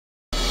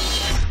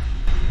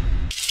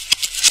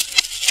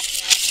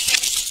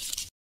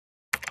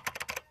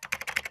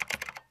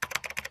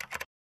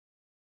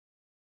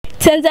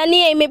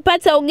Tanzania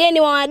imepata ugeni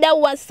wa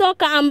wadau wa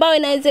soka ambao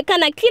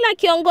inawezekana kila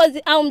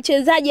kiongozi au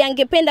mchezaji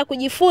angependa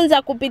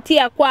kujifunza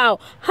kupitia kwao.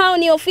 Hao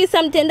ni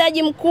ofisa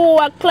mtendaji mkuu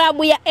wa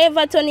klabu ya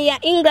Everton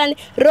ya England,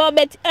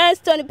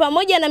 Elstone,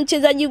 pamoja na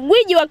mchezaji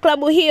gwiji wa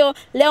klabu hiyo,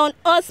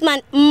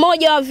 Osman,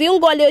 mmoja wa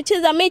viungo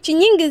waliocheza mechi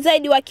nyingi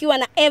zaidi wakiwa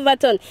na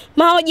Everton.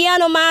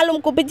 Mahojiano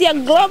maalum kupitia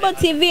Global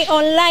TV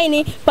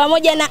Online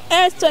pamoja na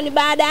Elstone.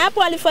 Baada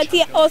hapo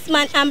alifuatia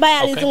Osman ambaye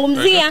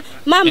alizungumzia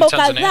mambo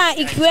kadhaa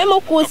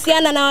ikiwemo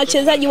kuhusiana na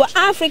wachezaji wa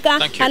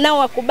Afrika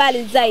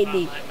anaowakubali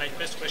zaidi. My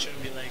first question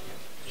would be like,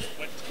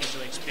 what is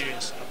your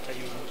experience after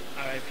you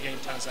arrived here in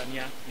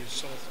Tanzania? You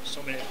saw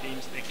so many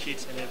things, the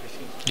kids and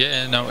everything.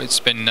 Yeah, no, it's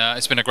been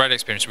a great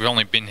experience. We've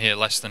only been here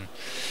less than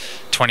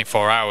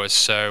 24 hours,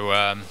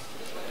 so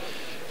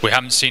we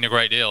haven't seen a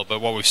great deal, but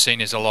what we've seen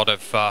is a lot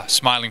of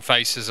smiling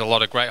faces, a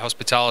lot of great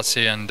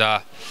hospitality, and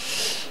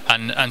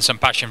some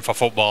passion for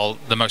football.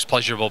 The most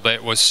pleasurable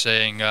bit was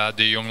seeing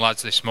the young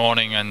lads this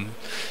morning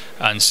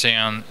and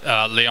seeing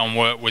Leon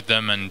work with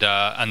them and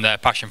their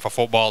passion for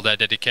football, their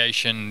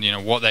dedication, you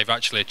know, what they've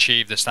actually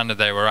achieved, the standard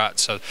they were at.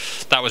 So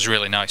that was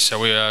really nice. So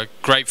we had a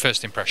great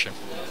first impression.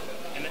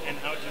 And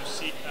how do you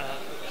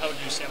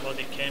see about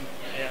the camp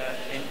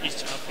in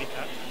East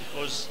Africa?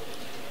 Because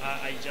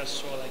I just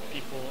saw like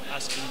people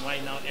asking why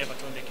now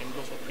Everton they can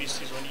go for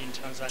pre-season in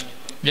Tanzania.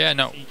 Yeah,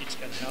 no. I think it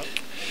can help.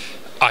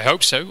 I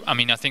hope so. I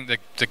mean, I think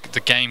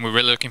the game, we're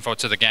really looking forward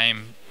to the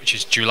game, which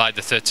is July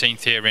the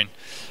 13th here in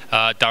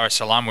Dar es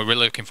Salaam. We're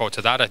really looking forward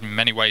to that. In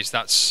many ways,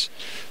 that's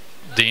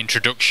the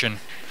introduction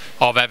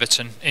of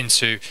Everton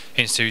into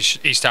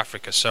East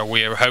Africa. So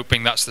we are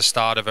hoping that's the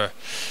start of a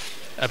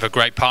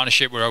great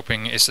partnership. We're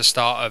hoping it's the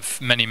start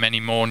of many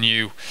more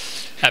new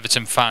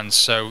Everton fans.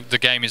 So the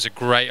game is a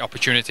great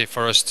opportunity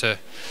for us to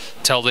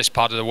tell this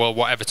part of the world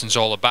what Everton's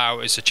all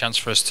about. It's a chance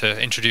for us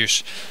to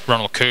introduce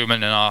Ronald Koeman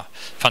and our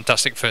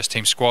fantastic first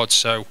team squad.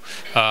 So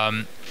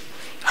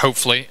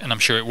hopefully, and I'm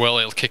sure it will,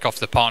 it'll kick off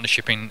the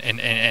partnership in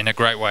a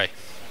great way.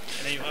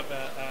 And then you have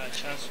a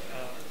chance,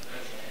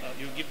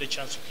 you give the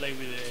chance to play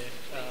with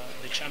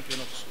the champion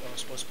of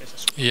SportPesa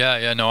Super Cup.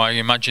 Yeah, no, I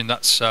imagine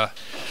that's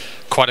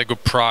quite a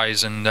good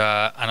prize, and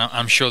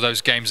I'm sure those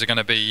games are going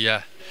to be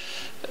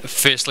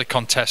fiercely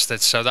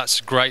contested. So that's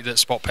great that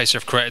SportPesa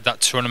have created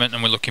that tournament,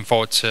 and we're looking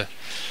forward to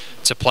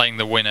playing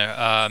the winner.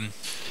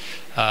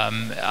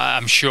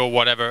 I'm sure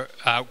whatever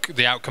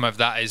the outcome of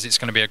that is, it's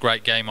going to be a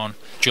great game on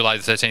July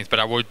the 13th. But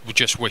I would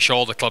just wish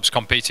all the clubs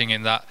competing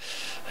in that,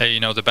 you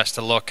know, the best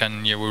of luck,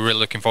 and we're really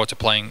looking forward to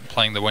playing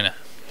the winner.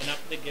 And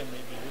after the game,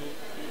 maybe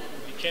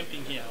you'll be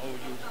camping here, or you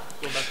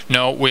go back?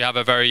 No, we have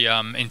a very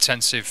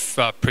intensive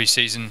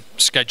pre-season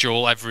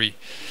schedule. Every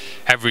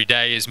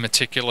day is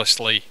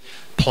meticulously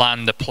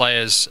planned. The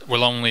players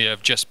will only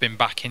have just been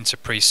back into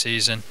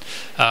pre-season,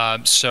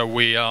 so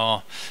we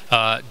are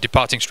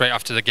departing straight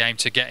after the game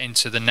to get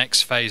into the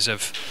next phase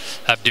of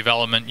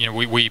development. You know,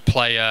 we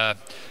play a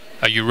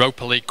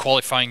Europa League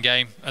qualifying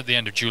game at the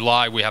end of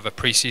July. We have a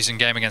pre-season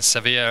game against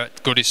Sevilla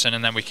at Goodison,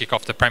 and then we kick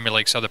off the Premier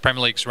League. So the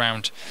Premier League's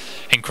round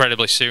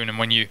incredibly soon, and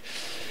when you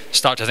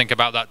start to think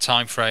about that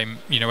time frame,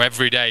 you know,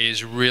 every day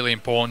is really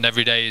important.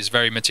 Every day is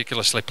very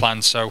meticulously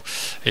planned. So,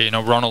 you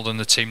know, Ronald and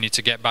the team need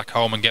to get back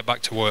home and get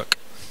back to work.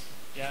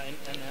 Yeah, and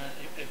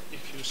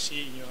if you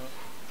see in your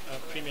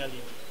Premier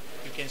League,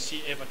 you can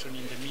see Everton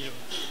in the middle,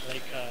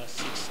 like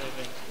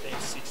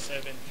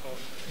 6-7, 4.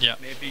 Yeah.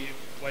 Maybe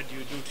what do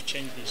you do to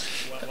change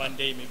this? One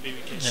day maybe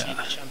we can see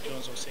the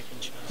champions or second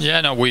chance.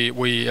 Yeah, no,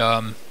 we've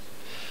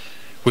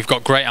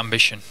got great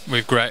ambition.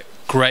 We've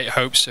great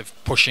hopes of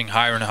pushing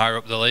higher and higher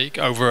up the league.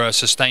 Over a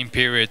sustained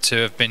period, to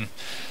have been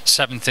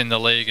 7th in the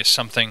league is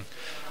something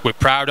we're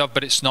proud of,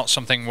 but it's not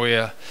something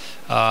we're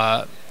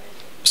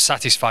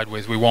satisfied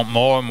with. We want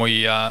more, and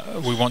we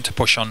want to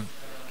push on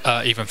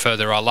even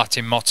further. Our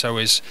Latin motto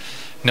is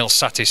nil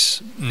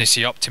satis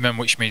nisi optimum,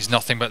 which means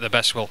nothing but the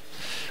best will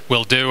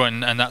do,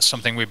 and that's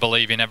something we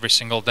believe in every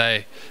single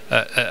day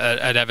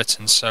at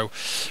Everton. So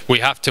we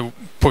have to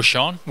push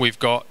on. We've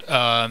got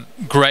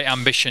great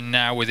ambition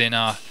now within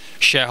our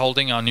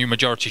shareholding. Our new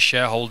majority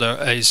shareholder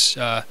is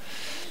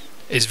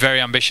very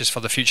ambitious for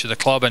the future of the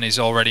club and is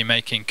already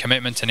making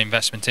commitment and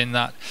investment in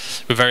that.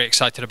 We're very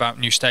excited about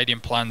new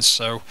stadium plans.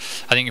 So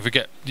I think if we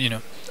get, you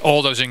know,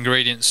 all those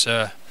ingredients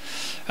are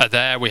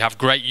there. We have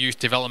great youth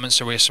development,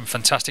 so we have some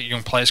fantastic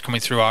young players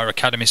coming through our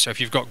academy. So if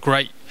you've got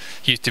great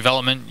youth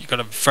development, you've got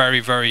a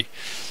very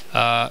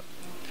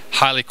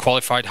highly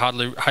qualified,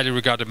 highly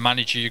regarded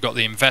manager, you've got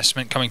the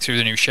investment coming through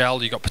the new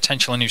shell, you've got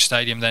potential a new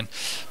stadium, then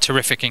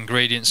terrific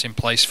ingredients in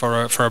place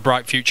for a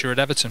bright future at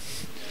Everton.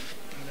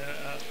 And,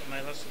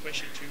 my last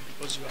question to you,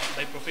 because you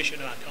are a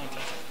professional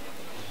accountant,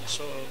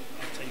 so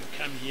after you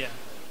come here,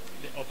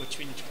 the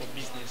opportunity for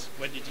business,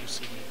 what did you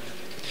see?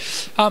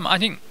 I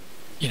think,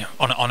 you know,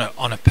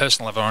 on a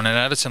personal level, on an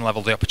Everton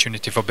level, the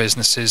opportunity for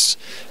business is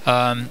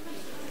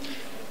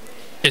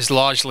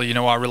largely, you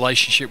know, our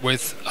relationship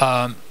with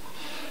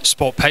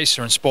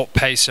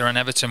SportPesa and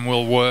Everton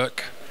will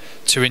work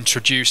to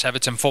introduce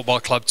Everton Football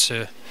Club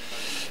to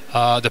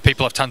the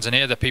people of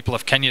Tanzania, the people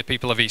of Kenya, the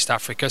people of East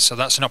Africa. So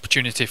that's an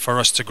opportunity for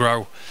us to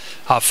grow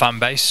our fan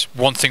base.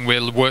 One thing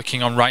we're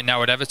working on right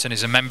now at Everton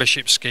is a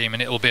membership scheme,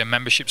 and it will be a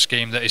membership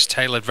scheme that is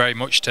tailored very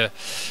much to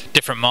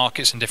different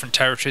markets and different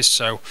territories.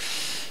 So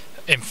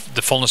in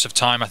the fullness of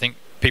time, I think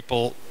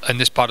people in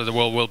this part of the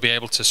world will be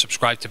able to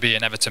subscribe to be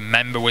an Everton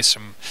member with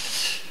some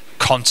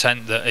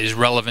content that is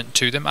relevant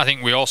to them. I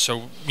think we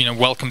also,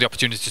 welcome the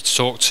opportunity to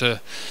talk to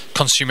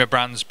consumer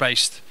brands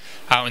based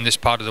out in this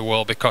part of the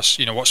world, because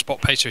what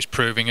SportPesa is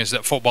proving is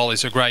that football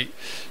is a great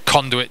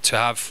conduit to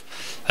have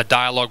a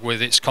dialogue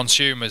with its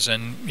consumers,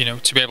 and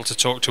to be able to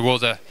talk to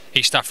other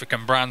East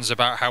African brands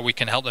about how we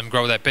can help them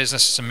grow their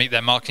businesses and meet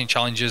their marketing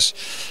challenges.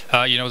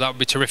 That would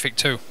be terrific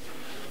too.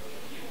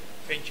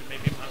 Thank you.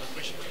 Maybe another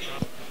question.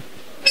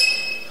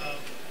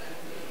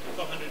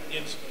 400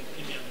 games for the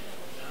Premier League.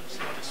 It's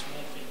not a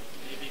small thing.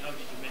 Maybe how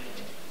did you manage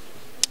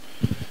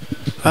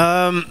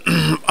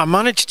it? I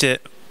managed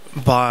it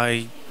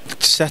by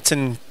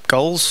setting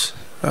goals.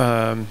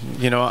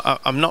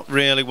 I'm not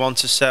really one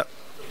to set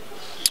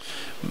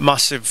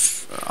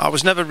massive. I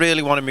was never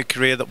really one in my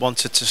career that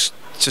wanted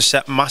to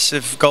set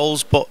massive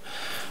goals, but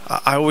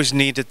I always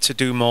needed to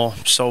do more.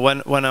 So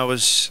when I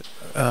was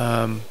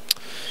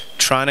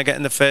trying to get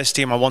in the first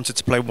team, I wanted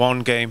to play one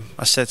game.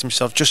 I said to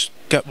myself, just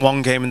get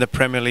one game in the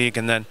Premier League,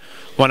 and then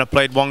when I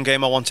played one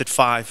game, I wanted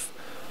 5.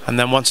 And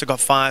then once I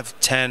got 5,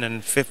 10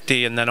 and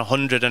 50 and then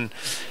 100, and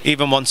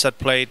even once I'd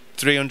played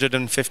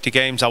 350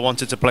 games, I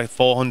wanted to play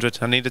 400.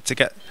 I needed to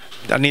get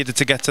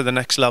to the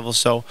next level.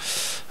 So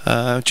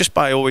just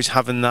by always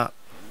having that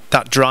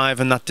drive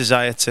and that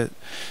desire to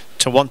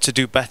want to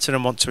do better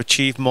and want to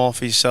achieve more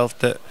for yourself,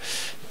 that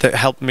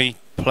helped me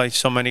play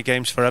so many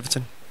games for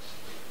Everton.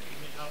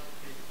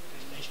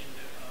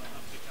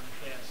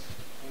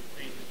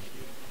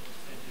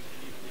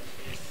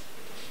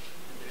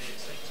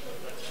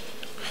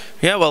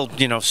 Yeah, well,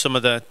 some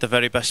of the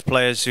very best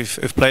players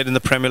who've played in the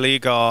Premier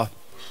League are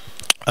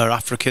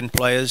African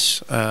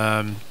players,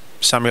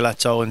 Samuel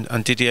Eto'o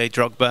and Didier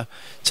Drogba,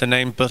 to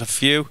name but a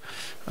few.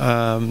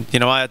 I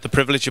had the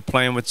privilege of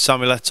playing with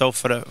Samuel Eto'o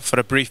for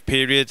a brief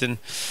period, and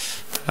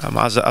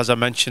as I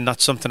mentioned,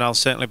 that's something I'll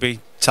certainly be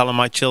telling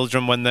my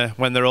children when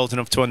they're old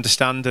enough to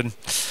understand. And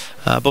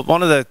but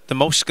one of the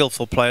most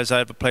skillful players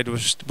I ever played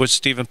was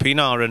Steven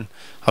Pienaar, and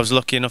I was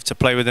lucky enough to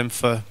play with him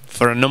for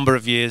a number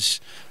of years.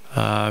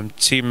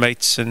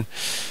 Teammates, and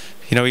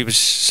he was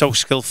so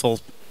skillful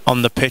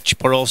on the pitch,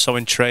 but also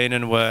in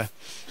training, where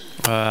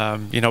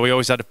he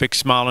always had a big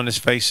smile on his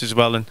face as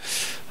well. And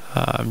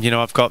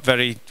I've got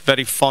very,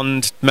 very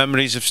fond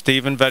memories of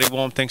Steven, very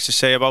warm things to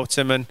say about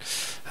him. And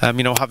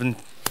having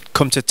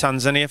come to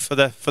Tanzania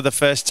for the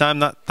first time,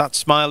 that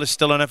smile is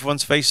still on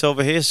everyone's face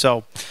over here.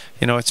 So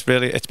it's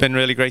been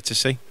really great to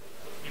see.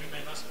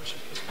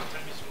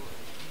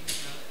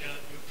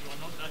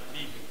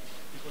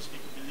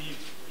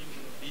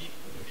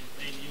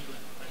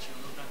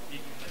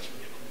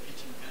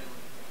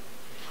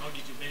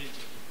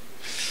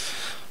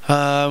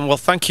 Well,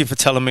 thank you for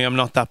telling me I'm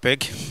not that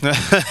big.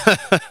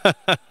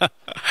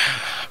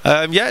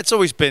 Yeah, it's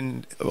always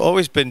been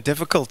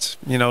difficult.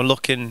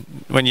 Looking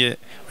when you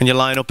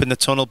line up in the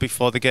tunnel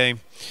before the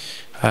game,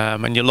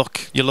 and you're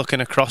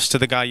looking across to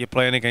the guy you're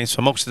playing against.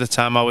 So most of the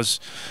time, I was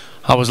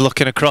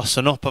looking across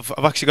and up.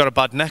 I've actually got a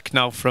bad neck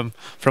now from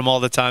all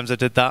the times I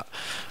did that.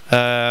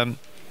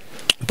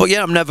 But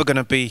yeah, I'm never going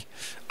to be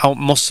out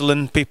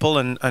muscling people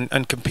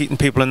and competing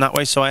people in that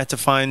way. So I had to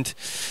find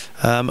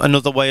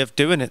another way of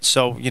doing it.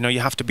 So you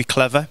have to be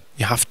clever.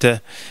 You have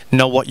to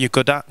know what you're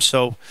good at.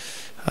 So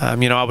I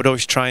would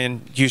always try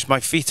and use my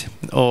feet,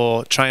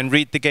 or try and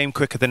read the game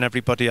quicker than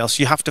everybody else.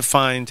 You have to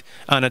find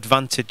an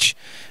advantage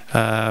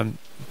on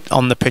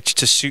the pitch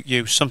to suit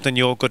you, something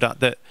you're good at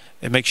that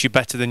it makes you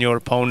better than your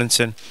opponents.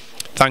 And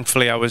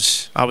thankfully, I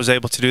was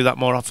able to do that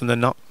more often than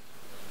not.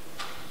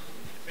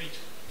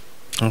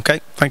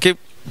 Okay, thank you.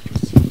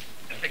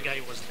 The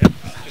guy was there.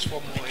 Just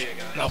one more here.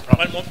 No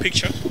problem. One more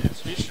picture.